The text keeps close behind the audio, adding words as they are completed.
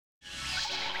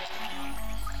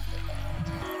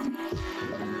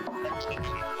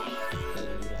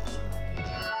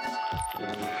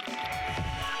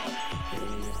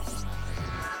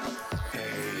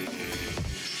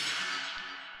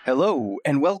Hello,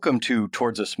 and welcome to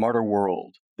Towards a Smarter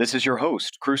World. This is your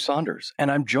host, Cruz Saunders, and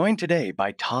I'm joined today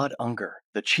by Todd Unger,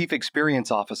 the Chief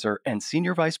Experience Officer and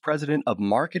Senior Vice President of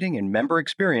Marketing and Member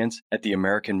Experience at the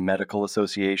American Medical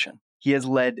Association. He has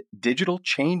led digital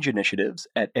change initiatives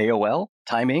at AOL,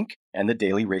 Time Inc., and the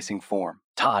Daily Racing Form.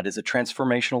 Todd is a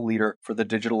transformational leader for the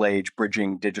digital age,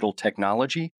 bridging digital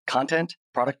technology, content,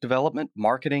 product development,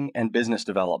 marketing, and business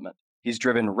development. He's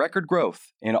driven record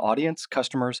growth in audience,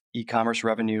 customers, e-commerce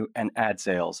revenue, and ad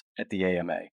sales at the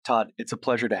AMA. Todd, it's a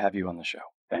pleasure to have you on the show.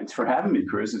 Thanks for having me,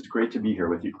 Cruz. It's great to be here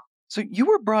with you. So you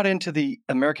were brought into the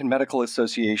American Medical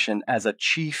Association as a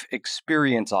Chief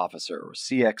Experience Officer, or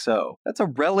CXO. That's a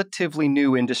relatively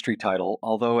new industry title,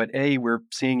 although at A, we're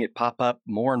seeing it pop up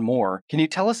more and more. Can you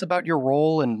tell us about your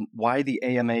role and why the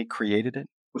AMA created it?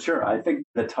 Well, sure. I think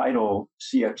the title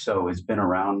CXO has been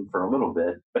around for a little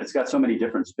bit, but it's got so many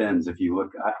different spins. If you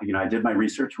look, I did my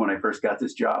research when I first got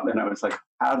this job, and I was like,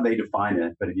 how do they define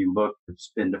it? But if you look,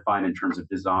 it's been defined in terms of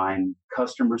design,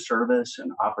 customer service,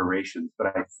 and operations. But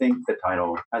I think the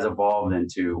title has evolved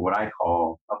into what I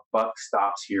call a buck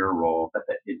stops here role that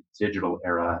the digital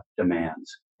era demands.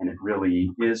 And it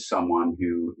really is someone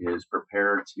who is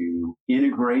prepared to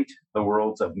integrate the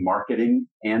worlds of marketing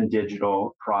and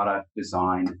digital product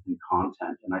design and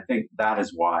content. And I think that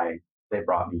is why they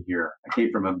brought me here. I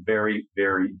came from a very,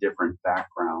 very different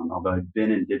background, although I've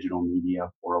been in digital media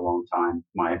for a long time.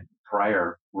 My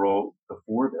prior role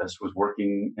before this was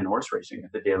working in horse racing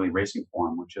at the Daily Racing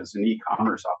Form, which is an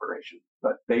e-commerce operation.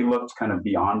 But they looked kind of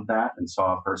beyond that and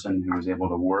saw a person who was able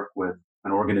to work with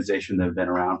an organization that had been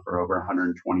around for over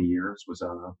 120 years, was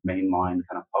a mainline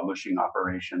kind of publishing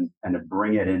operation, and to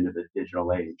bring it into the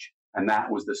digital age. And that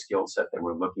was the skill set they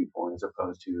were looking for as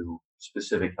opposed to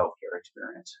specific healthcare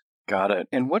experience. Got it.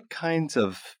 And what kinds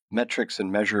of metrics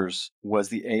and measures was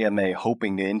the AMA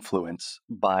hoping to influence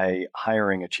by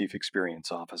hiring a Chief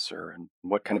Experience Officer? And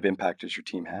what kind of impact has your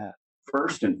team had?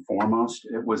 First and foremost,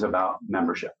 it was about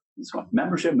membership. And so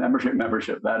membership.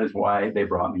 That is why they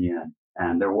brought me in.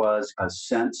 And there was a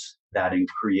sense that in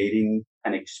creating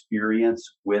an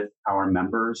experience with our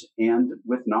members and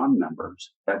with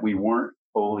non-members, that we weren't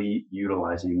fully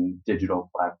utilizing digital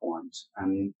platforms.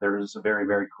 And there's a very,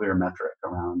 very clear metric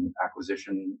around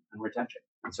acquisition and retention.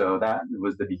 And so that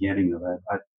was the beginning of it.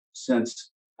 I've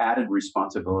since added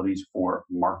responsibilities for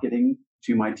marketing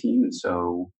to my team. And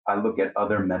so I look at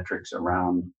other metrics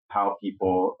around how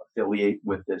people affiliate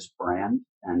with this brand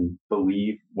and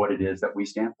believe what it is that we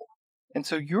stand for. And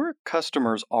so your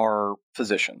customers are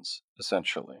physicians,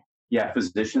 essentially. Yeah,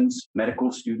 physicians,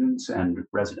 medical students, and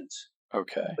residents.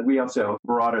 Okay. But we also,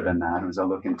 broader than that, as I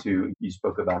look into, you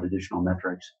spoke about additional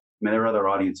metrics. I mean, there are other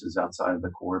audiences outside of the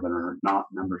core that are not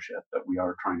membership that we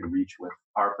are trying to reach with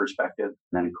our perspective.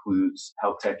 That includes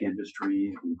health tech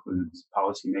industry, includes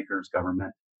policymakers,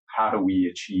 government. How do we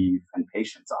achieve, and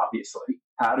patients, obviously,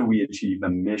 how do we achieve the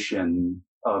mission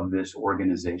of this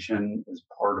organization as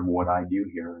part of what I do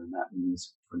here? And that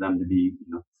means for them to be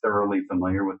thoroughly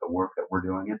familiar with the work that we're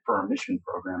doing and for our mission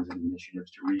programs and initiatives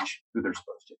to reach who they're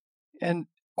supposed to. And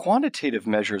quantitative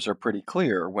measures are pretty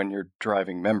clear when you're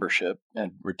driving membership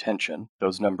and retention.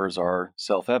 Those numbers are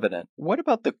self-evident. What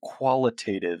about the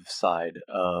qualitative side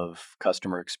of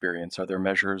customer experience? Are there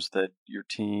measures that your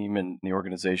team and the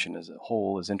organization as a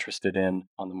whole is interested in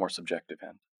on the more subjective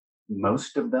end?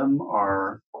 Most of them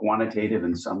are quantitative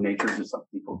in some nature. Just some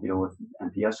people deal with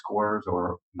NPS scores,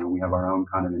 or we have our own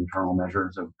kind of internal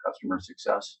measures of customer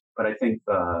success. But I think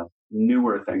the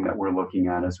newer thing that we're looking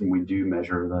at is when we do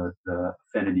measure the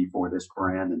affinity for this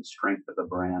brand and strength of the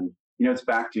brand. It's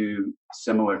back to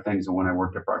similar things than when I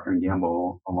worked at Procter &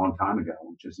 Gamble a long time ago,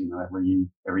 which is,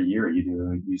 every year you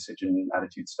do a usage and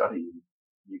attitude study.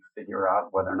 You figure out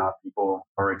whether or not people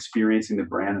are experiencing the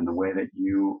brand in the way that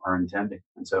you are intending.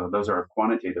 And so those are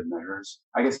quantitative measures.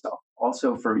 I guess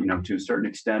also for, to a certain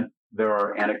extent, there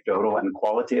are anecdotal and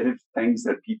qualitative things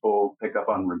that people pick up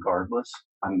on regardless.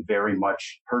 I'm very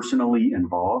much personally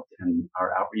involved in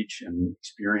our outreach and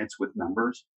experience with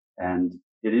members. And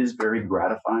it is very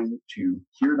gratifying to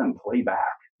hear them play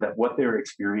back that what they're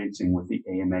experiencing with the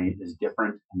AMA is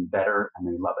different and better, and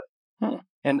they love it.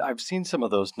 And I've seen some of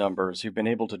those numbers. You've been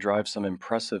able to drive some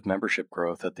impressive membership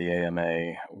growth at the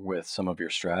AMA with some of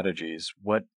your strategies.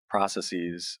 What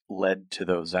processes led to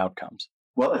those outcomes?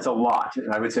 Well, it's a lot.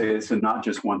 I would say it's not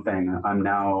just one thing. I'm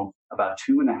now about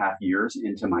 2.5 years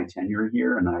into my tenure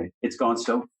here, and it's gone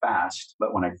so fast.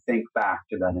 But when I think back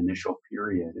to that initial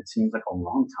period, it seems like a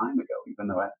long time ago, even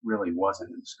though it really wasn't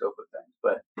in the scope of things.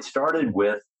 But it started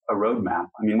with a roadmap.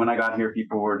 I mean, when I got here,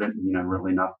 people were,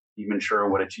 really not even sure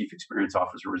what a chief experience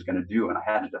officer was going to do. And I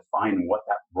had to define what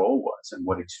that role was and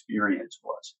what experience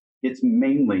was. it's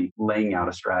mainly laying out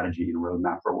a strategy and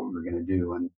roadmap for what we were going to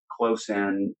do and close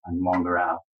in and longer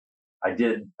out. I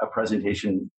did a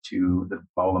presentation to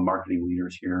all the marketing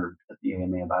leaders here at the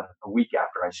AMA about a week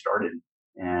after I started.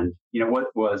 And what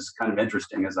was kind of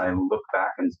interesting as I look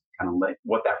back and kind of like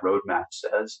what that roadmap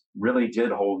says really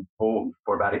did hold for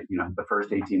about the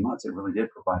first 18 months. It really did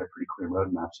provide a pretty clear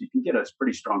roadmap. So you can get a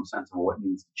pretty strong sense of what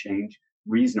needs to change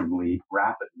reasonably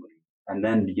rapidly and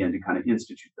then begin to kind of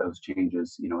institute those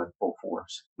changes, at full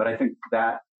force. But I think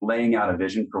that laying out a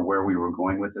vision for where we were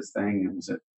going with this thing, it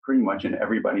was pretty much an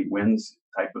everybody wins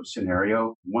type of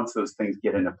scenario. Once those things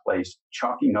get into place,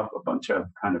 chalking up a bunch of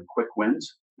kind of quick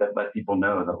wins that let people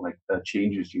know that like the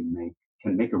changes you make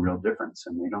can make a real difference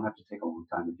and they don't have to take a long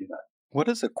time to do that. What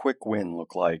does a quick win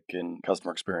look like in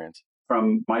customer experience?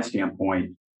 From my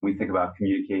standpoint, we think about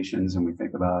communications and we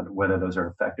think about whether those are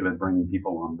effective at bringing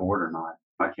people on board or not.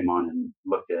 I came on and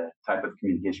looked at type of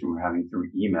communication we were having through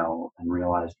email and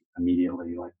realized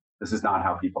immediately, like, this is not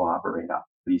how people operate.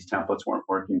 These templates weren't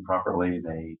working properly.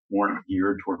 They weren't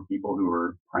geared toward people who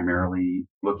were primarily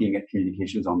looking at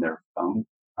communications on their phone.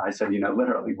 I said,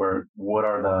 literally, what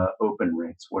are the open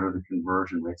rates? What are the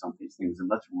conversion rates on these things? And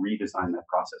let's redesign that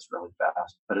process really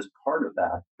fast. But as part of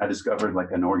that, I discovered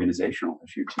like an organizational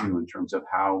issue too, in terms of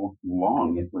how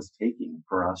long it was taking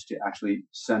for us to actually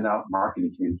send out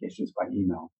marketing communications by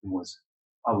email. It was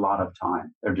a lot of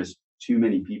time. There are just too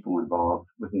many people involved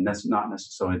with not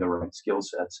necessarily the right skill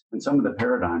sets. And some of the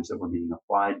paradigms that were being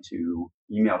applied to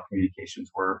email communications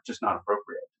were just not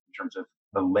appropriate in terms of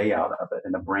the layout of it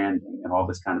and the branding and all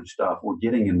this kind of stuff were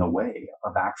getting in the way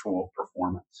of actual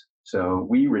performance. So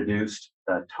we reduced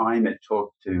the time it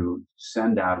took to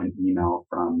send out an email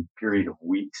from a period of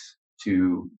weeks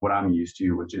to what I'm used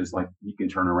to, which is like you can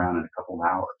turn around in a couple of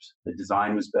hours. The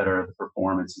design was better, the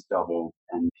performance is double,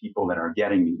 and people that are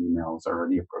getting the emails are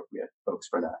the appropriate folks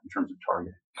for that in terms of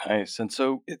targeting. Nice. And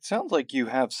so it sounds like you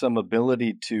have some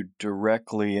ability to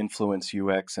directly influence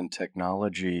UX and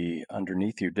technology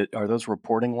underneath you. Are those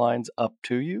reporting lines up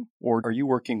to you, or are you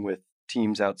working with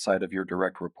teams outside of your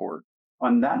direct report?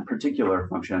 On that particular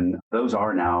function, those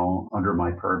are now under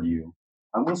my purview.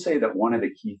 I will say that one of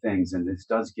the key things, and this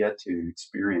does get to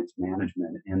experience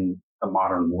management in the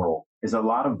modern world, is a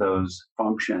lot of those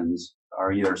functions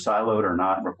are either siloed or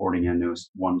not reporting into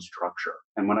one structure.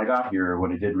 And when I got here,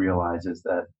 what I did realize is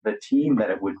that the team that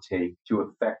it would take to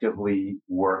effectively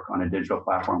work on a digital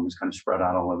platform was kind of spread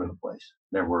out all over the place.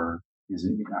 There were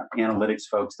analytics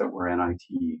folks that were in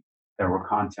IT. There were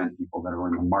content people that were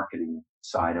in the marketing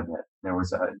side of it. There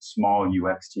was a small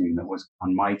UX team that was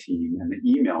on my team, and the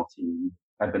email team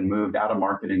had been moved out of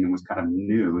marketing and was kind of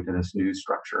new to this new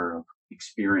structure of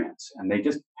experience. And they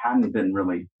just hadn't been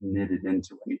really knitted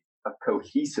into a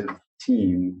cohesive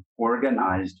team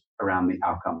organized around the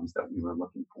outcomes that we were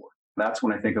looking for. That's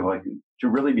when I think of like, to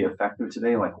really be effective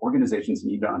today, like organizations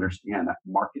need to understand that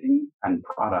marketing and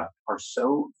product are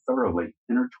so thoroughly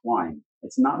intertwined.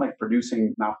 It's not like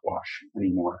producing mouthwash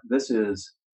anymore. This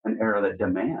is an era that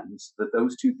demands that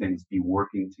those two things be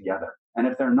working together. And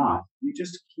if they're not, you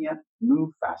just can't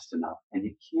move fast enough and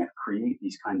you can't create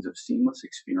these kinds of seamless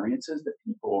experiences that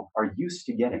people are used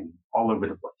to getting all over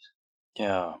the place.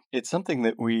 Yeah, it's something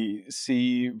that we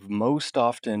see most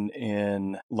often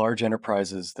in large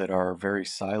enterprises that are very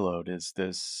siloed is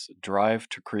this drive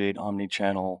to create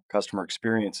omni-channel customer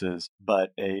experiences,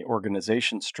 but a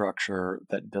organization structure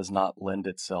that does not lend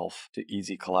itself to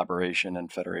easy collaboration and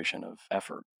federation of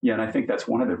effort. Yeah, and I think that's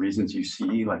one of the reasons you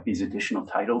see like these additional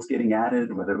titles getting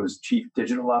added, whether it was Chief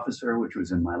Digital Officer, which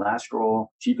was in my last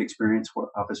role, Chief Experience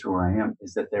Officer where I am,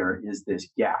 is that there is this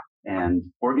gap. And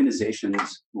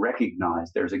organizations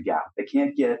recognize there's a gap. They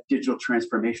can't get digital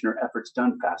transformation or efforts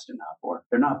done fast enough, or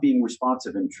they're not being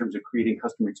responsive in terms of creating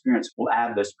customer experience. We'll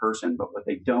add this person, but what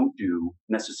they don't do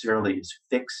necessarily is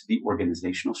fix the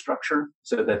organizational structure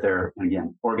so that they're,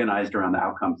 again, organized around the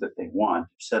outcomes that they want,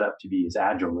 set up to be as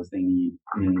agile as they need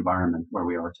in an environment where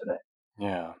we are today.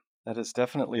 Yeah. That is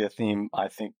definitely a theme I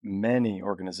think many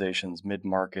organizations,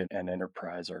 mid-market and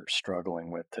enterprise, are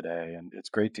struggling with today. And it's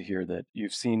great to hear that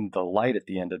you've seen the light at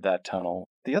the end of that tunnel.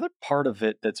 The other part of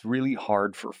it that's really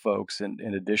hard for folks, in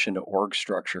addition to org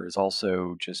structure, is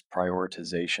also just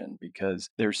prioritization, because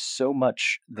there's so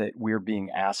much that we're being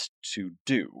asked to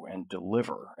do and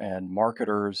deliver. And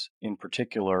marketers in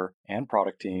particular and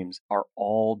product teams are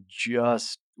all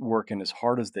just working as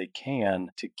hard as they can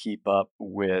to keep up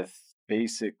with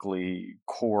basically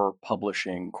core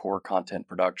publishing, core content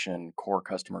production, core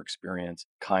customer experience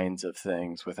kinds of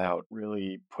things without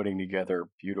really putting together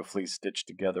beautifully stitched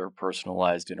together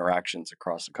personalized interactions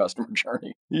across the customer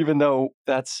journey. Even though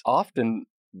that's often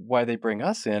why they bring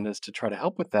us in is to try to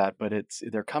help with that, but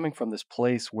they're coming from this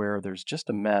place where there's just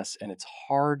a mess and it's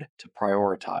hard to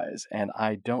prioritize. And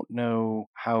I don't know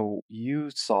how you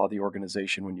saw the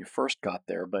organization when you first got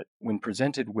there, but when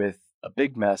presented with a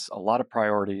big mess, a lot of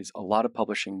priorities, a lot of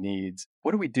publishing needs,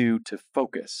 what do we do to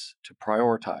focus, to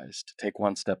prioritize, to take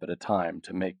one step at a time,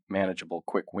 to make manageable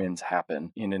quick wins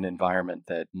happen in an environment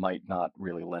that might not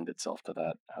really lend itself to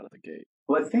that out of the gate?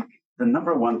 Well, I think the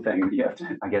number one thing you have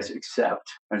to, I guess, accept,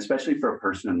 and especially for a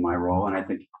person in my role, and I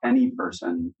think any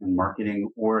person in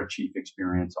marketing or a chief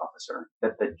experience officer,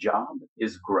 that the job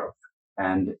is growth.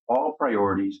 And all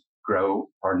priorities grow,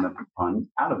 pardon the pun,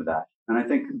 out of that. And I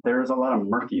think there's a lot of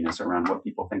murkiness around what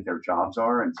people think their jobs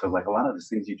are. And so like a lot of the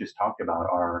things you just talked about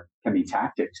can be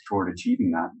tactics toward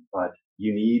achieving that, but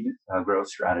you need a growth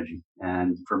strategy.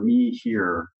 And for me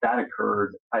here, that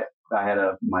occurred. I had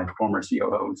my former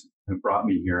COOs who brought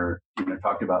me here,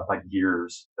 talked about like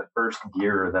gears. The first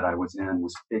gear that I was in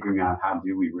was figuring out how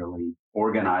do we really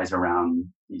organize around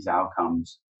these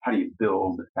outcomes? How do you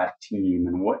build that team?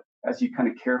 And as you kind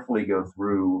of carefully go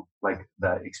through like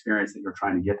the experience that you're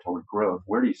trying to get toward growth,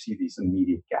 where do you see these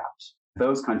immediate gaps?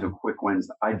 Those kinds of quick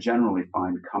wins I generally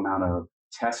find come out of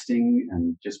testing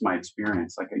and just my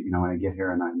experience. Like, when I get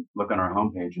here and I look on our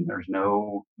homepage and there's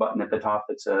no button at the top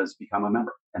that says become a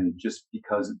member. And just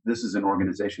because this is an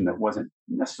organization that wasn't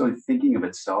necessarily thinking of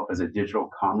itself as a digital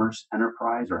commerce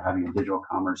enterprise or having a digital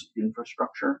commerce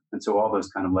infrastructure. And so all those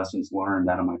kind of lessons learned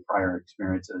out of my prior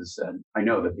experiences said, I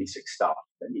know the basic stuff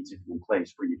that needs to be in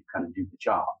place for you to kind of do the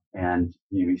job. And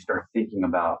you start thinking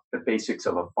about the basics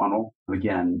of a funnel,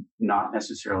 again, not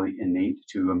necessarily innate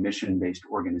to a mission-based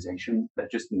organization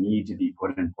that just need to be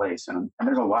put in place. And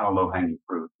there's a lot of low-hanging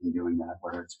fruit in doing that,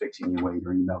 whether it's fixing the way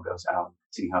your email goes out,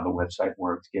 seeing how the website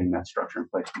works, getting that structure in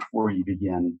place before you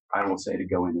begin, I will say, to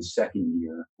go in the second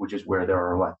year, which is where there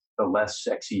are like the less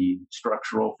sexy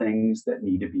structural things that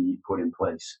need to be put in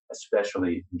place,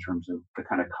 especially in terms of the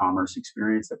kind of commerce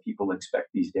experience that people expect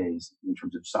these days in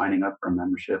terms of signing up for a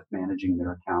membership, managing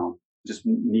their account, just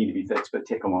need to be fixed, but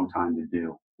take a long time to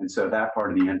do. And so that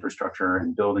part of the infrastructure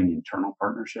and building internal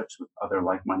partnerships with other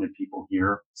like-minded people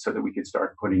here so that we could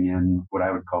start putting in what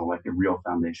I would call like the real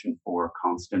foundation for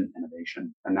constant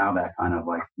innovation. And now that kind of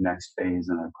like next phase,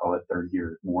 and I call it third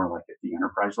year, more like at the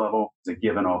enterprise level, is that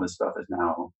given all this stuff is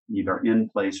now either in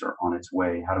place or on its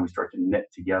way, how do we start to knit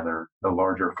together the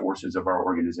larger forces of our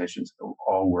organizations that we're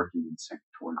all working in sync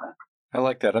toward that? I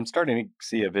like that. I'm starting to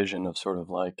see a vision of sort of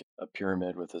like a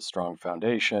pyramid with a strong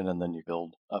foundation, and then you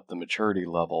build up the maturity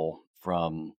level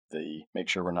from the make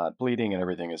sure we're not bleeding and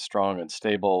everything is strong and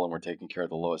stable and we're taking care of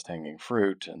the lowest hanging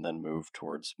fruit, and then move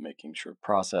towards making sure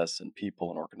process and people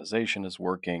and organization is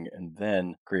working, and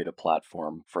then create a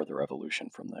platform further evolution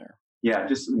from there. Yeah,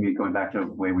 just going back to the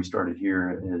way we started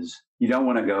here is you don't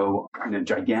want to go in a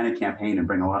gigantic campaign and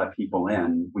bring a lot of people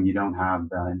in when you don't have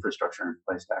the infrastructure in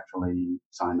place to actually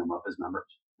sign them up as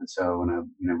members. And so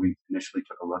when we initially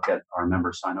took a look at our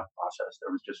member sign up process,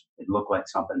 it looked like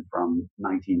something from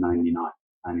 1999.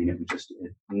 I mean,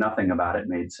 nothing about it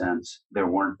made sense. There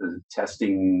weren't the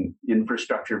testing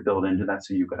infrastructure built into that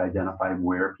so you could identify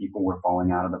where people were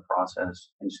falling out of the process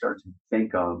and start to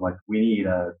think of like, we need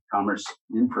a commerce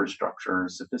infrastructure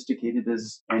as sophisticated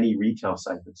as any retail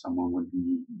site that someone would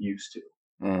be used to.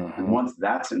 Mm-hmm. And once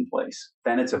that's in place,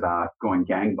 then it's about going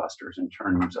gangbusters in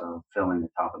terms of filling the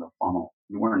top of the funnel.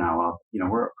 And we're now up,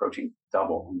 we're approaching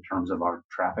double in terms of our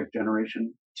traffic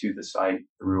generation to the site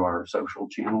through our social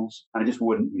channels. And I just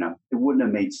wouldn't, it wouldn't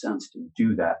have made sense to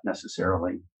do that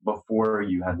necessarily before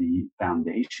you had the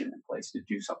foundation in place to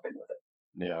do something with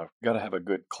it. Yeah, got to have a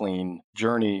good, clean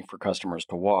journey for customers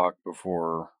to walk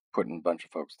before putting a bunch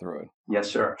of folks through it. Yes,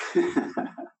 sir.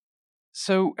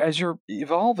 So as you're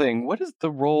evolving, what is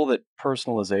the role that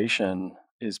personalization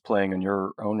is playing in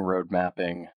your own road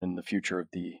mapping in the future of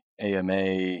the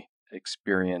AMA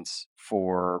experience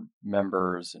for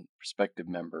members and prospective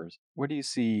members? What do you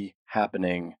see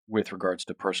happening with regards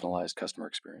to personalized customer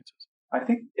experiences? I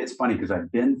think it's funny because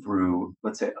I've been through,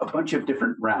 let's say, a bunch of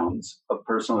different rounds of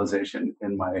personalization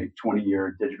in my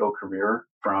 20-year digital career,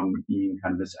 from being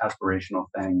kind of this aspirational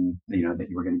thing, that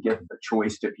you were going to give the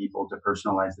choice to people to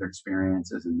personalize their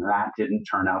experiences. And that didn't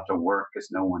turn out to work because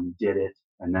no one did it.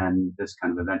 And then this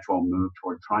kind of eventual move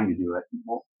toward trying to do it.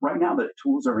 Well, right now the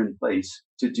tools are in place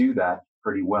to do that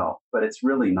pretty well, but it's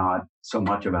really not so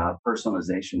much about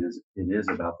personalization as it is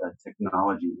about that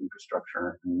technology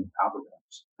infrastructure and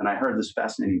algorithms. And I heard this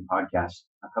fascinating podcast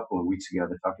a couple of weeks ago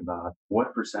that talked about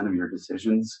what percent of your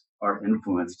decisions are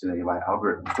influenced today by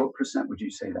algorithms. What percent would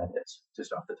you say that is,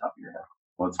 just off the top of your head?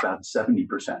 Well, it's about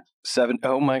 70%.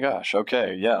 Oh my gosh.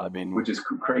 Okay. Yeah. I mean, Which is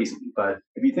crazy. But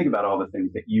if you think about all the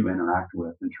things that you interact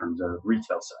with in terms of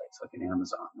retail sites like an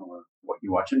Amazon, or what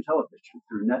you watch on television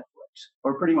through Netflix,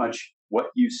 or pretty much what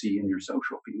you see in your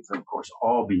social feeds, of course,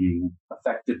 all being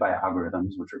affected by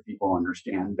algorithms, which are people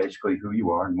understand basically who you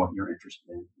are and what you're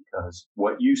interested in, because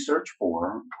what you search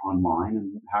for online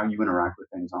and how you interact with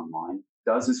things online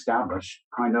does establish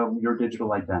kind of your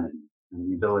digital identity and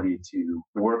the ability to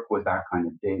work with that kind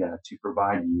of data to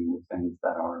provide you with things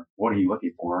that are, what are you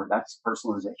looking for? That's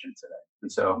personalization today.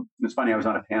 And so it's funny, I was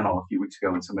on a panel a few weeks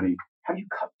ago and somebody, how do you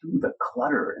cut through the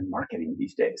clutter in marketing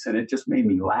these days? And it just made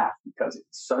me laugh because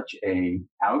it's such a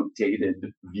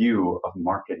outdated view of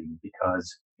marketing,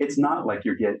 because it's not like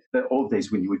you get the old days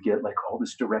when you would get like all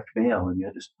this direct mail and you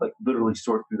had to like literally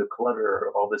sort through the clutter,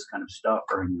 all this kind of stuff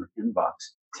are in your inbox.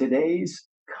 Today's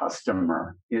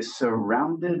customer is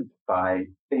surrounded by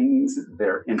things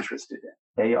they're interested in.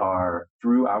 They are,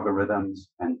 through algorithms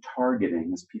and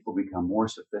targeting, as people become more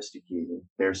sophisticated,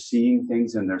 they're seeing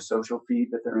things in their social feed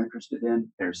that they're interested in.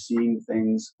 They're seeing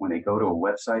things when they go to a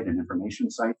website, an information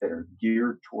site that are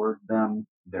geared toward them.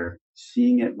 They're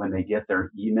seeing it when they get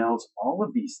their emails. All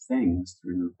of these things,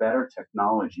 through better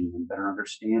technology and better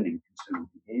understanding consumer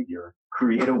behavior,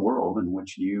 create a world in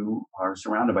which you are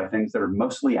surrounded by things that are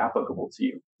mostly applicable to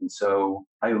you. And so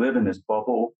I live in this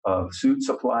bubble of suit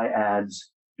supply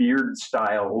ads, beard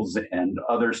styles, and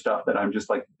other stuff that I'm just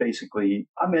like, basically,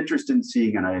 I'm interested in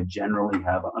seeing, and I generally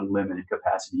have unlimited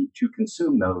capacity to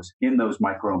consume those in those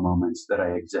micro moments that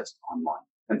I exist online.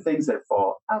 And things that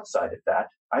fall outside of that,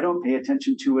 I don't pay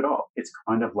attention to at all. It's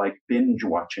kind of like binge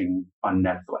watching on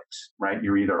Netflix, right?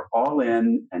 You're either all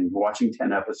in and watching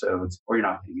 10 episodes, or you're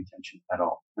not paying attention at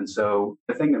all. And so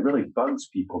the thing that really bugs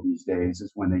people these days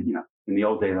is when they, in the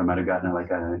old days, I might have gotten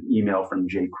like an email from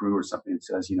J. Crew or something that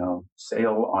says,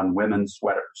 sale on women's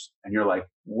sweaters. And you're like,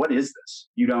 what is this?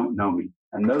 You don't know me.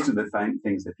 And those are the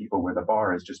things that people, where the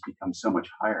bar has just become so much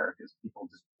higher, because people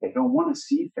just, they don't want to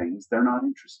see things they're not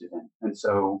interested in. And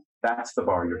so that's the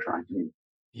bar you're trying to meet.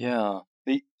 Yeah.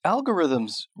 The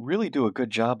algorithms really do a good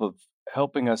job of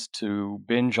helping us to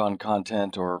binge on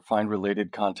content or find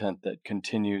related content that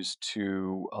continues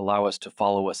to allow us to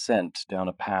follow a scent down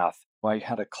a path. I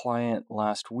had a client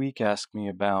last week ask me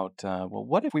about,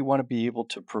 what if we want to be able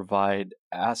to provide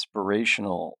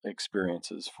aspirational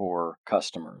experiences for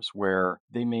customers where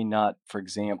they may not, for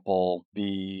example,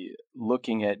 be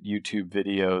looking at YouTube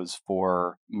videos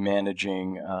for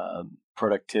managing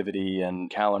productivity and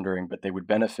calendaring, but they would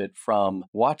benefit from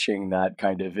watching that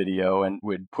kind of video and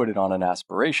would put it on an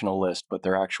aspirational list, but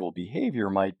their actual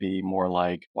behavior might be more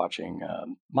like watching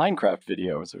Minecraft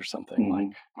videos or something,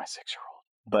 like my 6-year-old.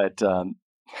 But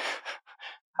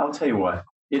I'll tell you what,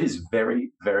 it is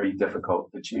very, very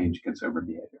difficult to change consumer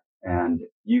behavior. And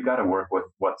you got to work with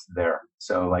what's there.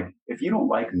 So like, if you don't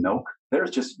like milk, there's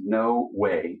just no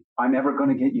way I'm ever going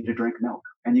to get you to drink milk.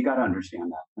 And you got to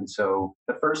understand that. And so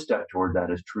the first step toward that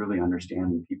is truly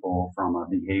understanding people from a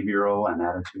behavioral and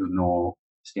attitudinal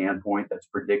standpoint that's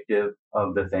predictive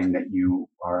of the thing that you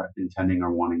are intending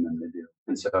or wanting them to do.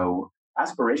 And so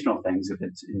aspirational things, if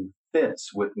it fits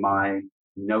with my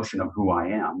notion of who I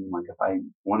am, like if I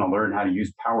want to learn how to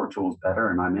use power tools better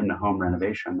and I'm into home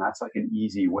renovation, that's like an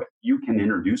easy way. You can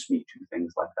introduce me to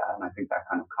things like that. And I think that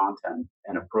kind of content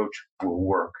and approach will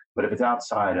work. But if it's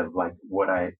outside of like what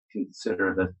I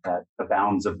consider that the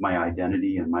bounds of my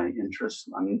identity and my interests,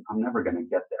 I'm never going to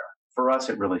get there. For us,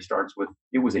 it really starts with,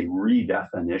 it was a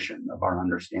redefinition of our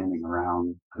understanding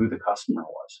around who the customer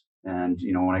was. And,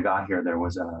 when I got here, there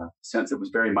was a sense it was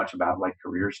very much about like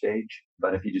career stage.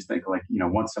 But if you just think like,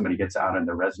 once somebody gets out in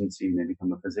their residency and they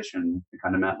become a physician, it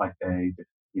kind of meant like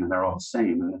they're all the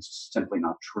same. And it's simply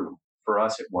not true. For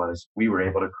us, it was, we were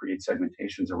able to create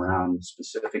segmentations around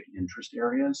specific interest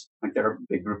areas. Like there are a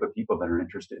big group of people that are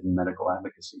interested in medical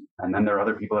advocacy. And then there are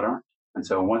other people that aren't. And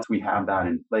so once we have that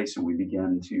in place and we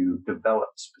begin to develop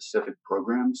specific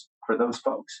programs for those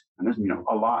folks, and there's,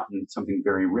 a lot and something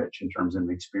very rich in terms of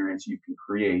the experience you can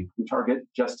create and target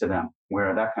just to them,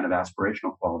 where that kind of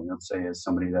aspirational quality, let's say, is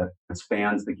somebody that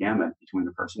spans the gamut between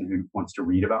the person who wants to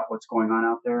read about what's going on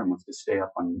out there and wants to stay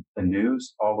up on the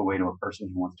news, all the way to a person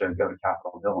who wants to go to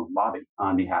Capitol Hill and lobby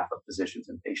on behalf of physicians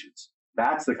and patients.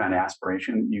 That's the kind of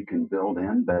aspiration you can build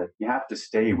in, but you have to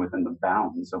stay within the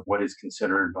bounds of what is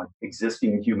considered like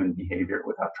existing human behavior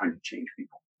without trying to change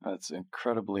people. That's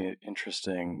incredibly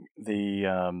interesting.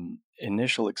 The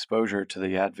initial exposure to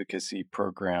the advocacy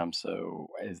program, so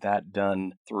is that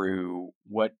done through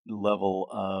what level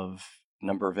of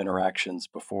number of interactions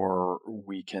before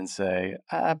we can say,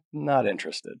 I'm not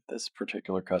interested? This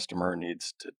particular customer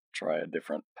needs to try a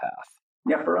different path.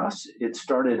 Yeah, for us, it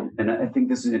started, and I think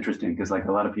this is interesting because like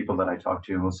a lot of people that I talk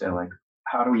to will say like,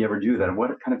 how do we ever do that? What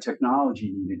kind of technology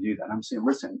do you need to do that? I'm saying,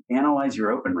 listen, analyze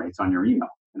your open rates on your email.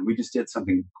 And we just did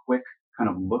something quick kind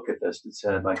of look at this that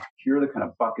said like, here are the kind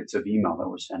of buckets of email that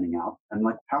we're sending out. And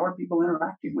like, how are people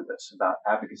interacting with this about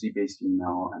advocacy based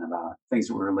email and about things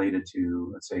that were related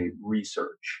to, let's say,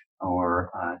 research or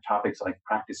topics like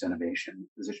practice innovation,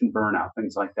 physician burnout,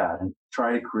 things like that, and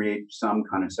try to create some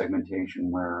kind of segmentation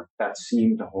where that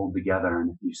seemed to hold together. And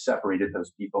if you separated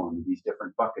those people into these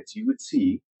different buckets, you would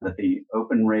see that the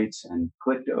open rates and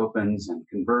click to opens and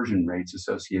conversion rates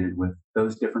associated with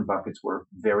those different buckets were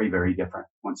very, very different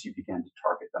once you began to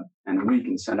target them. And we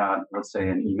can send out, let's say,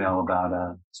 an email about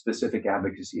a specific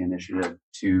advocacy initiative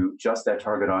to just that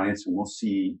target audience, and we'll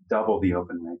see double the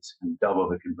open rates and double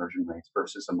the conversion rates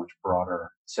versus a much broader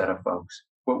set of folks.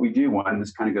 What we do want, and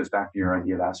this kind of goes back to your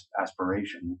idea of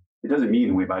aspiration, it doesn't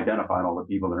mean we've identified all the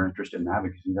people that are interested in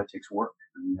advocacy. That takes work.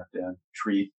 And you have to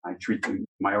I treat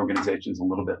my organizations a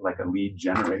little bit like a lead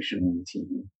generation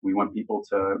team. We want people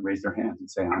to raise their hands and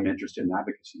say, I'm interested in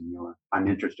advocacy, or I'm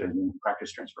interested in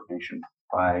practice transformation,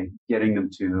 by getting them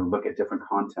to look at different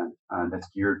content that's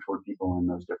geared toward people in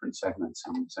those different segments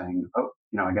and saying, oh,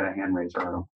 I got a hand raise,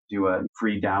 or do a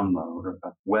free download or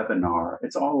a webinar.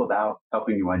 It's all about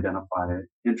helping you identify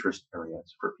interest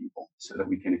areas for people so that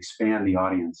we can expand the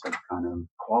audience of kind of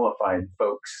qualified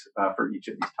folks for each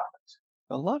of these topics.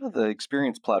 A lot of the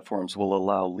experience platforms will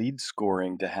allow lead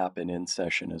scoring to happen in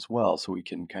session as well. So we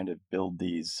can kind of build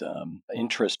these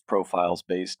interest profiles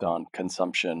based on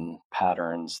consumption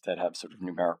patterns that have sort of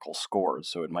numerical scores.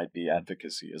 So it might be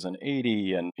advocacy as an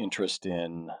 80 and interest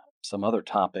in some other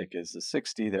topic is a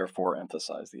 60, therefore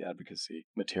emphasize the advocacy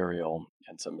material,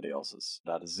 and somebody else is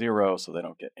at a 0, so they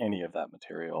don't get any of that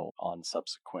material on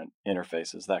subsequent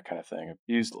interfaces, that kind of thing. I've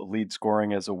used lead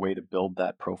scoring as a way to build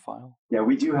that profile. Yeah,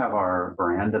 we do have our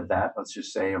brand of that, let's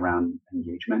just say, around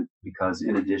engagement, because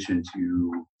in addition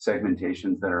to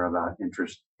segmentations that are about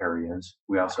interest areas,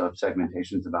 we also have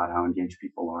segmentations about how engaged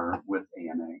people are with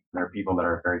AMA. There are people that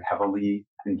are very heavily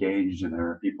engaged, and there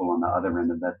are people on the other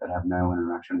end of that that have no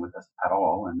interaction with us at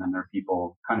all. And then there are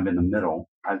people kind of in the middle.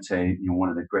 I'd say, one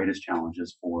of the greatest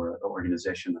challenges for the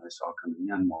organization that I saw coming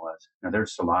in was,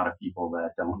 there's a lot of people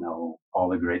that don't know all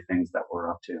the great things that we're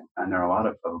up to. And there are a lot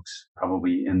of folks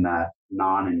probably in that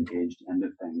non-engaged end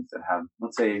of things that have,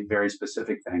 let's say, very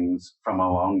specific things from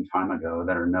a long time ago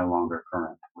that are no longer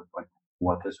current with like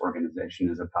what this organization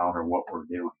is about or what we're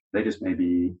doing. They just may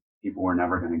be people we're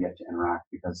never going to get to interact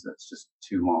because that's just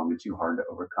too long and too hard to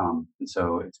overcome. And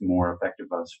so it's more effective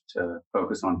for us to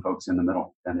focus on folks in the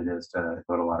middle than it is to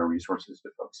put a lot of resources to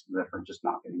folks that are just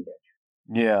not getting engaged.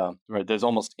 Yeah, right. There's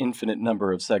almost infinite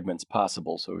number of segments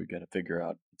possible, so we got to figure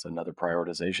out, it's another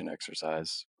prioritization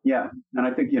exercise. Yeah, and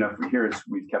I think, for here,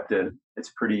 we've kept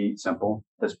it's pretty simple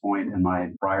at this point. In my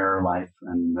prior life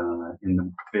and in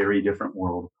the very different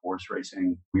world of horse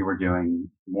racing, we were doing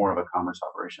more of a commerce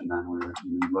operation then.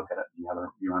 You look at it,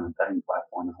 you run a betting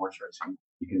platform in horse racing.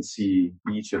 You can see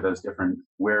each of those different,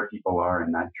 where people are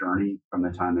in that journey from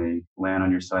the time they land on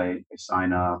your site, they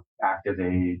sign up,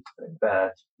 activate, they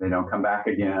bet, they don't come back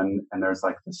again. And there's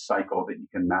like this cycle that you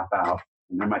can map out.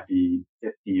 And there might be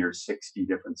 50 or 60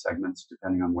 different segments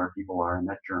depending on where people are in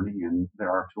that journey. And there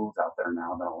are tools out there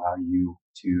now that allow you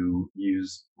to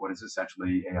use what is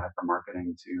essentially AI for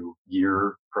marketing to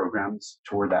gear programs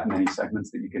toward that many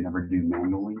segments that you can never do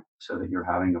manually, so that you're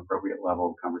having appropriate level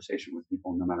of conversation with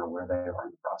people no matter where they are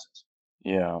in the process.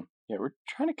 Yeah. Yeah, we're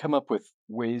trying to come up with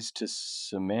ways to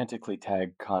semantically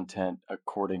tag content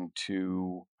according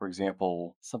to, for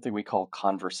example, something we call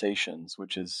conversations,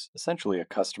 which is essentially a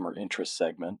customer interest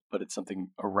segment, but it's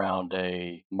something around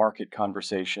a market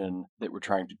conversation that we're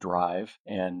trying to drive.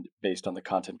 And based on the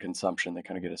content consumption, they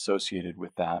kind of get associated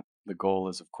with that. The goal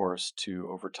is, of course, to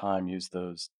over time use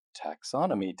those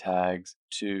taxonomy tags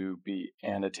to be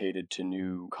annotated to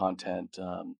new content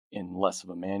in less of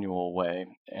a manual way,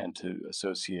 and to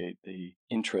associate the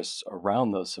interests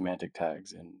around those semantic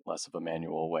tags in less of a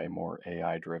manual way, more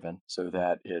AI driven, so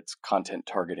that it's content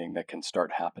targeting that can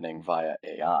start happening via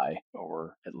AI,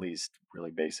 or at least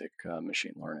really basic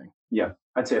machine learning. Yeah,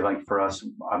 I'd say like for us,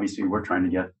 obviously we're trying to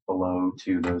get below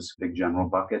to those big general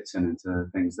buckets and into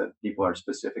things that people are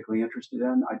specifically interested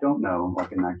in. I don't know,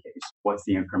 like in that case, what's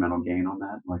the incremental gain on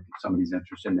that? Like if somebody's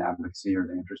interested in advocacy, or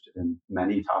they're interested in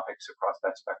many topics across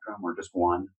that spectrum, or just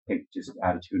one. I think just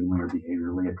attitudinally or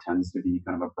behaviorally, it tends to be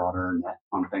kind of a broader net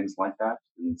on things like that.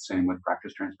 And same with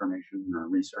practice transformation or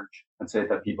research. I'd say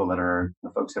that the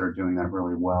folks that are doing that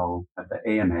really well at the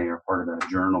AMA are part of the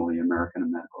journal, the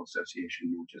American Medical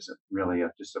Association, which is really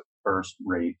just a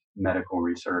first-rate medical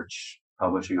research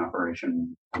publishing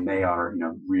operation, and they are,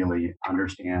 really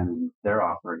understand their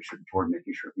operation toward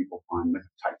making sure people find the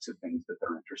types of things that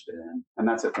they're interested in. And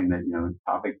that's a thing that,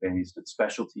 topic based and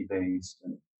specialty based.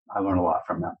 And I learn a lot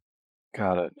from them.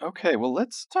 Got it. Okay, well,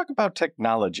 let's talk about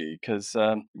technology because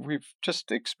we've just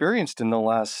experienced in the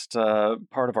last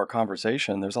part of our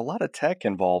conversation, there's a lot of tech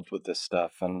involved with this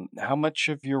stuff. And how much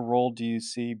of your role do you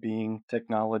see being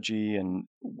technology, and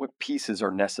what pieces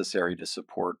are necessary to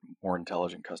support more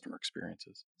intelligent customer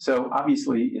experiences? So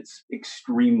obviously, it's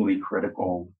extremely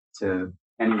critical to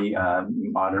any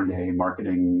modern day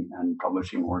marketing and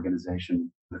publishing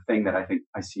organization. The thing that I think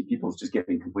I see people is just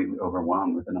getting completely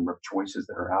overwhelmed with the number of choices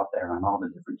that are out there and all the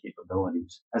different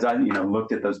capabilities. As I,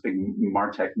 looked at those big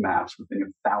MarTech maps with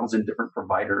 1,000 different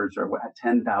providers or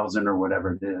 10,000 or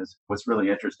whatever it is, what's really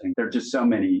interesting, there are just so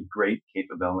many great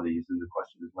capabilities. And the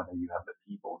question is whether you have the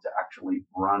people to actually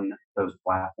run those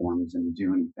platforms and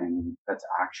do anything that's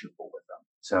actionable with them.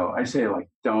 So I say,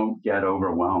 don't get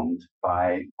overwhelmed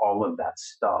by all of that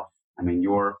stuff. I mean,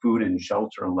 your food and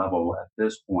shelter level at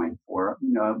this point for,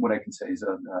 what I can say is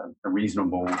a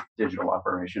reasonable digital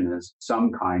operation is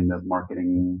some kind of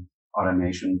marketing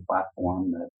automation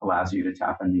platform that allows you to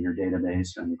tap into your database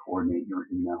and coordinate your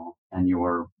email and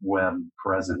your web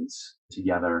presence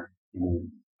together in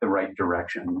the right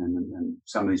direction. And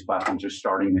some of these platforms are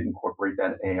starting to incorporate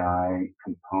that AI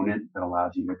component that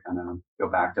allows you to kind of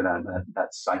go back to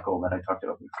that cycle that I talked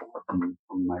about before from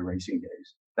my racing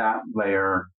days. That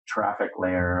layer, traffic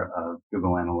layer of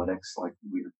Google Analytics,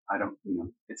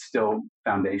 it's still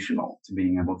foundational to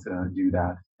being able to do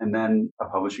that. And then a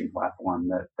publishing platform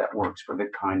that works for the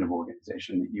kind of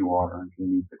organization that you are and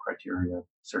can meet the criteria of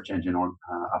search engine or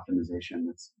optimization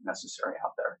that's necessary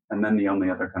out there. And then the only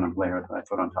other kind of layer that I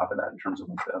put on top of that in terms of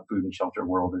the food and shelter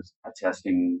world is a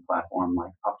testing platform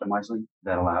like Optimizely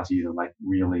that allows you to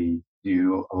really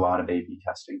do a lot of A/B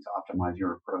testing to optimize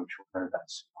your approach, whether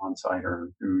that's on site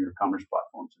or through your commerce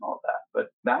platforms and all of that.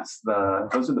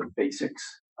 But those are the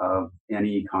basics of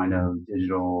any kind of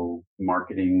digital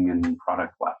marketing and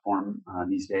product platform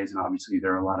these days. And obviously,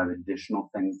 there are a lot of additional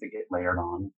things that get layered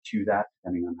on to that,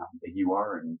 depending on how big you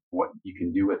are and what you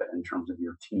can do with it in terms of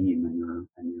your team and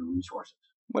your resources.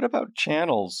 What about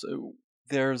channels?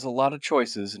 There's a lot of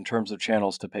choices in terms of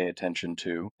channels to pay attention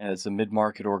to. As a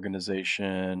mid-market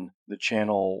organization, the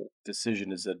channel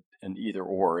decision is an either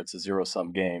or. It's a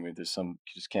zero-sum game. You just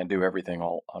can't do everything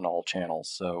on all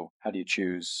channels. So how do you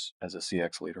choose as a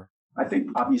CX leader? I think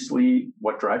obviously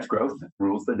what drives growth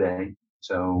rules the day.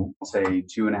 So I'll say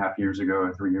 2.5 years ago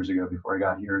or 3 years ago before I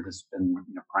got here, this has been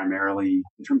primarily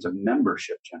in terms of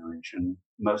membership generation,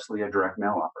 mostly a direct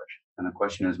mail operation. And the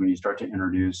question is, when you start to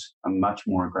introduce a much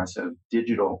more aggressive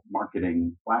digital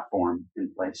marketing platform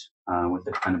in place with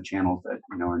the kind of channels that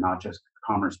are not just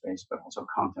commerce based but also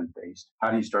content based,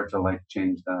 how do you start to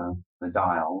change the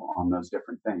dial on those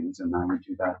different things? And then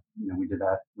we did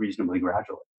that reasonably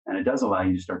gradually. And it does allow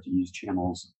you to start to use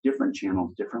different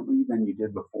channels differently than you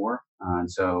did before. And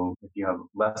so if you have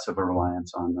less of a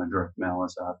reliance on the direct mail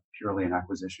as purely an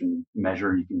acquisition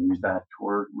measure, you can use that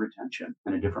toward retention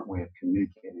and a different way of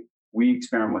communicating. We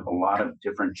experiment with a lot of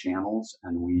different channels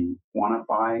and we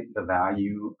quantify the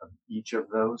value of each of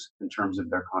those in terms of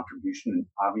their contribution. And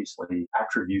obviously,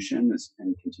 attribution is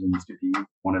and continues to be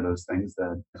one of those things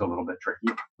that is a little bit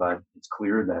tricky, but it's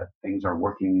clear that things are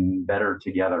working better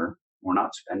together. We're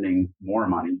not spending more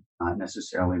money, not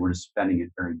necessarily. We're just spending it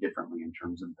very differently in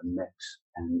terms of the mix.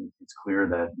 And it's clear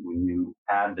that when you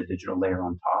add the digital layer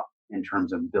on top, in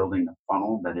terms of building a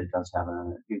funnel, that it does have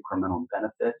an incremental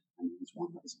benefit, and it's one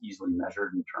that's easily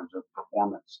measured in terms of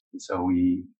performance. And so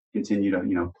we continue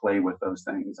to play with those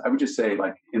things. I would just say,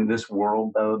 in this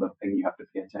world, though, the thing you have to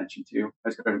pay attention to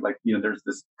is there's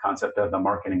this concept of the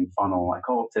marketing funnel. I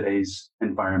call today's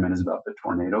environment is about the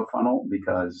tornado funnel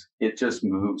because it just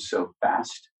moves so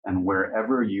fast. And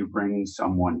wherever you bring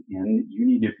someone in, you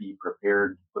need to be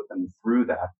prepared to put them through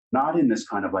that, not in this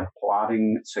kind of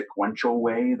plotting sequential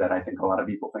way that I think a lot of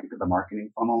people think of the marketing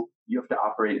funnel. You have to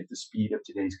operate at the speed of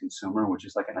today's consumer, which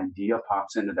is an idea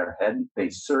pops into their head.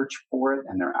 They search for it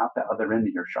and they're out the other end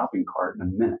of your shopping cart in a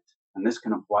minute. And this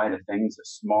can apply to things as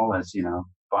small as,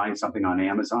 buying something on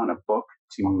Amazon, a book,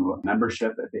 to a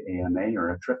membership at the AMA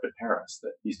or a trip to Paris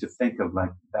that used to think of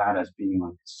that as being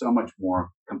so much more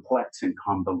complex and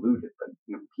convoluted.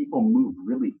 But people move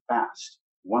really fast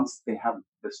once they have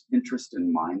this interest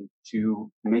in mind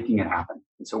to making it happen.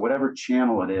 And so whatever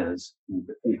channel it is, you need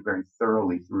to think very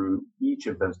thoroughly through each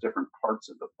of those different parts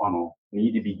of the funnel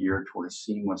need to be geared toward a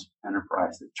seamless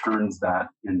enterprise that turns that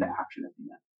into action at the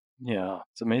end. Yeah,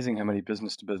 it's amazing how many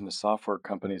business to business software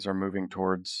companies are moving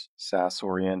towards SaaS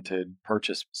oriented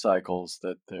purchase cycles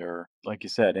that they're, like you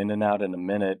said, in and out in a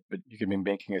minute, but you could be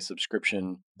making a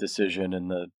subscription decision in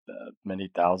the many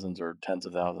thousands or tens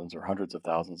of thousands or hundreds of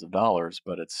thousands of dollars,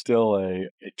 but it's still a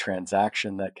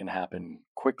transaction that can happen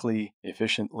quickly,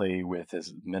 efficiently, with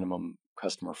as minimum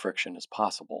customer friction as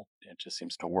possible. It just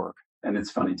seems to work. And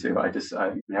it's funny too.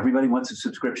 Everybody wants a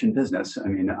subscription business. I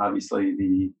mean, obviously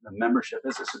the membership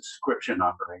is a subscription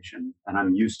operation, and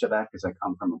I'm used to that because I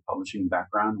come from a publishing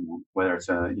background. Whether it's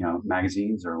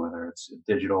magazines or whether it's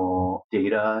digital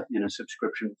data in a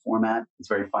subscription format, it's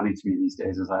very funny to me these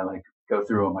days as I like go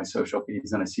through all my social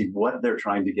feeds and I see what they're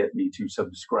trying to get me to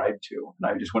subscribe to. And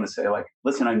I just want to say, like,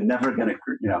 listen, I'm never going to,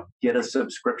 get a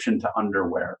subscription to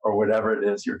underwear or whatever it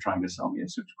is you're trying to sell me a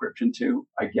subscription to.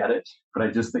 I get it. But I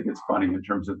just think it's funny in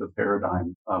terms of the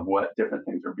paradigm of what different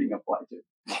things are being applied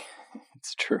to.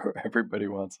 It's true. Everybody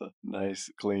wants a nice,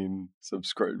 clean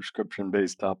subscription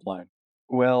based top line.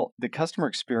 Well, the customer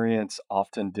experience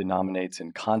often denominates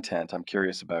in content. I'm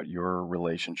curious about your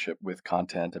relationship with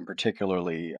content and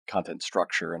particularly content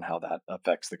structure and how that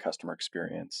affects the customer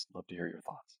experience. Love to hear your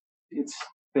thoughts. It's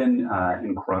been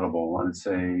incredible. I would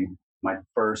say my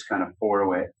first kind of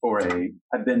foray.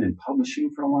 I've been in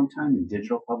publishing for a long time, in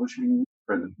digital publishing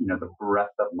for the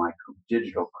breadth of my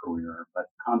digital career. But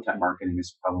content marketing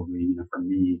is probably for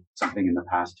me something in the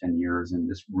past 10 years, and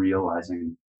just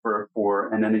realizing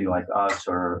for an entity like us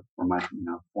or my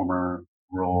former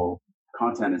role,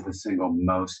 content is the single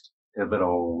most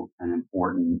pivotal and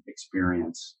important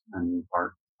experience and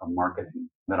part of marketing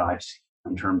that I've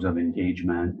seen in terms of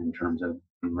engagement, in terms of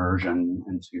conversion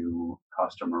into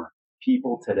customer.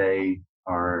 People today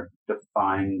are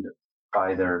defined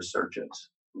by their searches.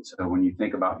 And so when you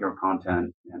think about your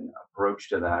content and approach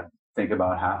to that, think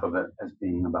about half of it as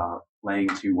being about playing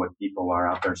to what people are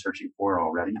out there searching for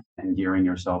already and gearing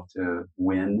yourself to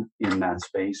win in that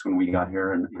space. When we got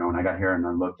here and, when I got here and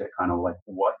I looked at kind of like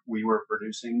what we were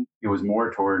producing, it was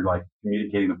more toward like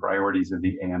communicating the priorities of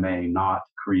the AMA, not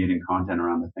creating content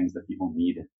around the things that people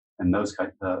needed. And those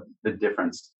kind of the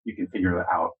difference, you can figure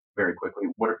that out very quickly.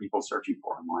 What are people searching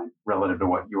for online relative to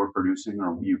what you're producing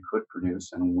or you could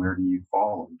produce? And where do you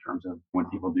fall in terms of when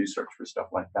people do search for stuff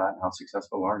like that? How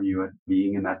successful are you at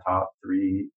being in that top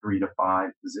three to five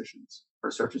positions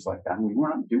for searches like that? And we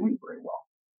weren't doing very well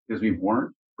because we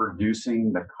weren't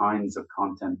producing the kinds of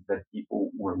content that people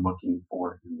were looking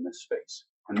for in this space.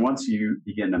 And once you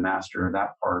begin to master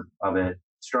that part of it,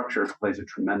 structure plays a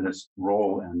tremendous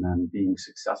role in then being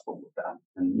successful with that.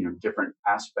 And, different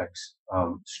aspects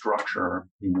of structure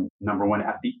being number one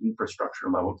at the infrastructure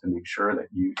level to make sure that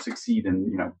you succeed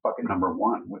in, bucket number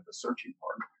one with the searching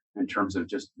part in terms of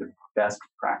just the best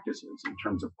practices in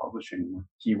terms of publishing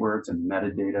keywords and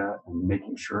metadata and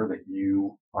making sure that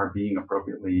you are being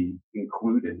appropriately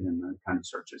included in the kind of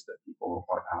searches that people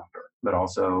are after. But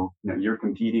also, you're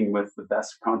competing with the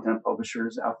best content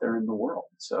publishers out there in the world.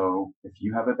 So if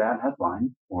you have a bad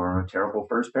headline or a terrible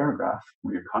first paragraph,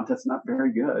 where your content's not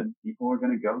very good, people are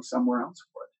going to go somewhere else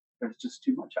for it. There's just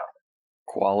too much out there.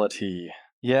 Quality.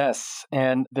 Yes,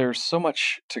 and there's so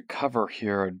much to cover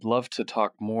here. I'd love to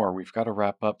talk more. We've got to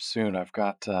wrap up soon. I've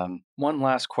got one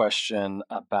last question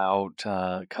about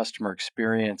customer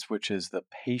experience, which is the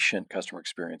patient customer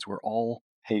experience. We're all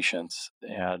patients,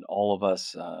 and all of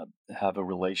us have a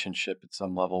relationship at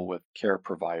some level with care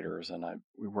providers. And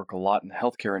we work a lot in the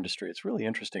healthcare industry. It's really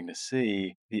interesting to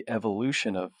see the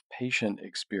evolution of patient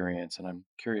experience. And I'm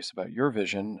curious about your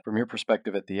vision from your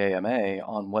perspective at the AMA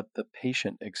on what the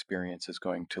patient experience is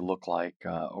going to look like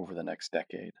over the next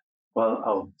decade. Well,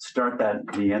 I'll start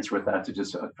the answer with that to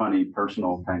just a funny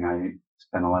personal thing. I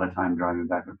spend a lot of time driving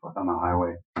back and forth on the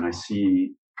highway, and I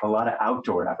see a lot of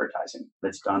outdoor advertising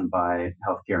that's done by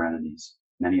healthcare entities,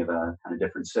 many of the kind of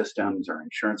different systems or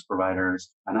insurance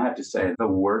providers. And I have to say, the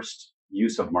worst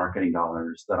use of marketing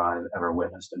dollars that I've ever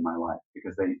witnessed in my life,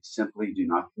 because they simply do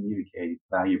not communicate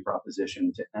value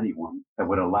proposition to anyone that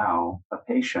would allow a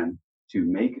patient to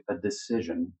make a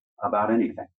decision about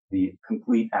anything. The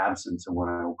complete absence of what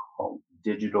I will call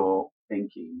digital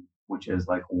thinking, which is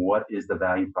like, what is the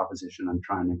value proposition I'm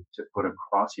trying to put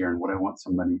across here and what I want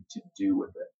somebody to do with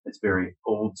it. It's very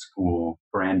old school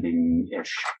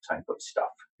branding-ish type of stuff,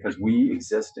 because we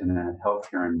exist in a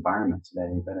healthcare environment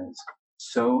today that has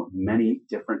so many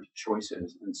different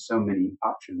choices and so many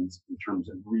options in terms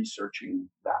of researching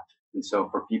that. And so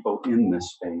for people in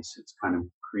this space, it's kind of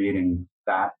creating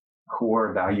that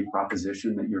core value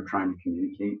proposition that you're trying to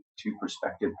communicate to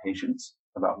prospective patients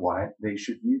about why they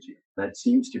should use you. That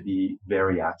seems to be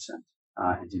very absent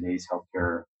in today's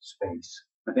healthcare space.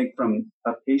 I think from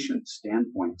a patient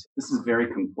standpoint, this is a very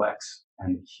complex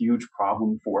and huge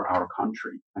problem for our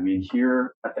country. I mean,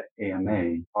 here at the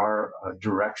AMA, our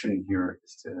direction here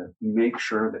is to make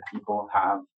sure that people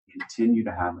continue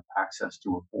to have access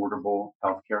to affordable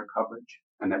healthcare coverage,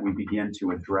 and that we begin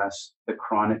to address the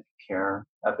chronic care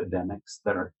epidemics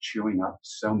that are chewing up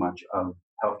so much of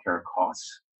healthcare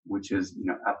costs, which is,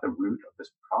 at the root of this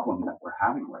problem that we're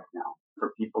having right now.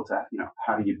 For people to,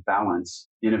 how do you balance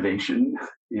innovation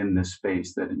in this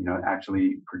space that,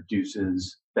 actually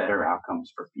produces better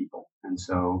outcomes for people? And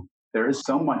so there is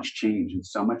so much change and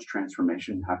so much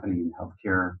transformation happening in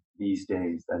healthcare these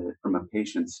days that from a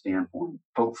patient standpoint,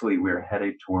 hopefully we're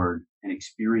headed toward an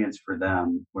experience for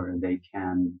them where they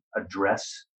can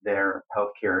address their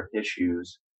healthcare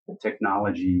issues. The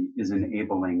technology is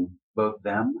enabling both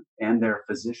them and their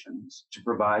physicians to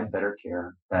provide better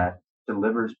care that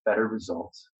delivers better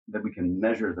results, that we can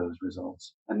measure those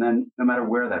results. And then no matter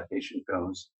where that patient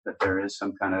goes, that there is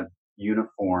some kind of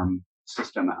uniform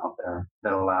system out there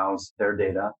that allows their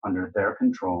data under their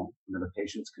control, under the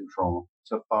patient's control,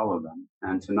 to follow them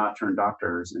and to not turn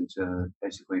doctors into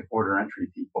basically order entry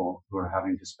people who are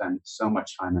having to spend so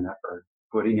much time and effort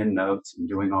putting in notes and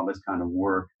doing all this kind of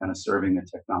work, kind of serving the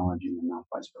technology and not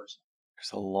vice versa.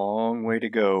 There's a long way to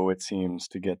go, it seems,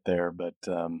 to get there, but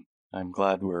I'm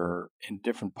glad we're in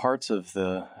different parts of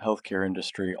the healthcare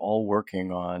industry all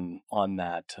working on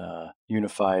that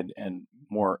unified and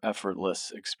more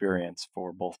effortless experience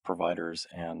for both providers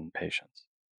and patients.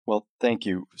 Well, thank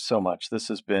you so much. This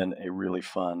has been a really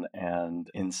fun and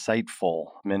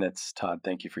insightful minutes, Todd.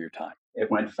 Thank you for your time. It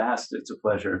went fast. It's a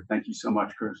pleasure. Thank you so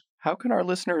much, Cruz. How can our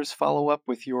listeners follow up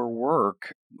with your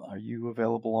work? Are you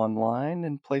available online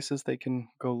and places they can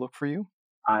go look for you?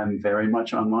 I'm very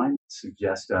much online.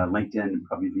 Suggest LinkedIn would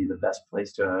probably be the best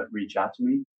place to reach out to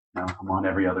me. I'm on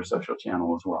every other social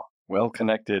channel as well. Well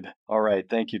connected. All right.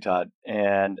 Thank you, Todd.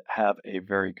 And have a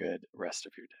very good rest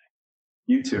of your day.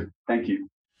 You too. Thank you.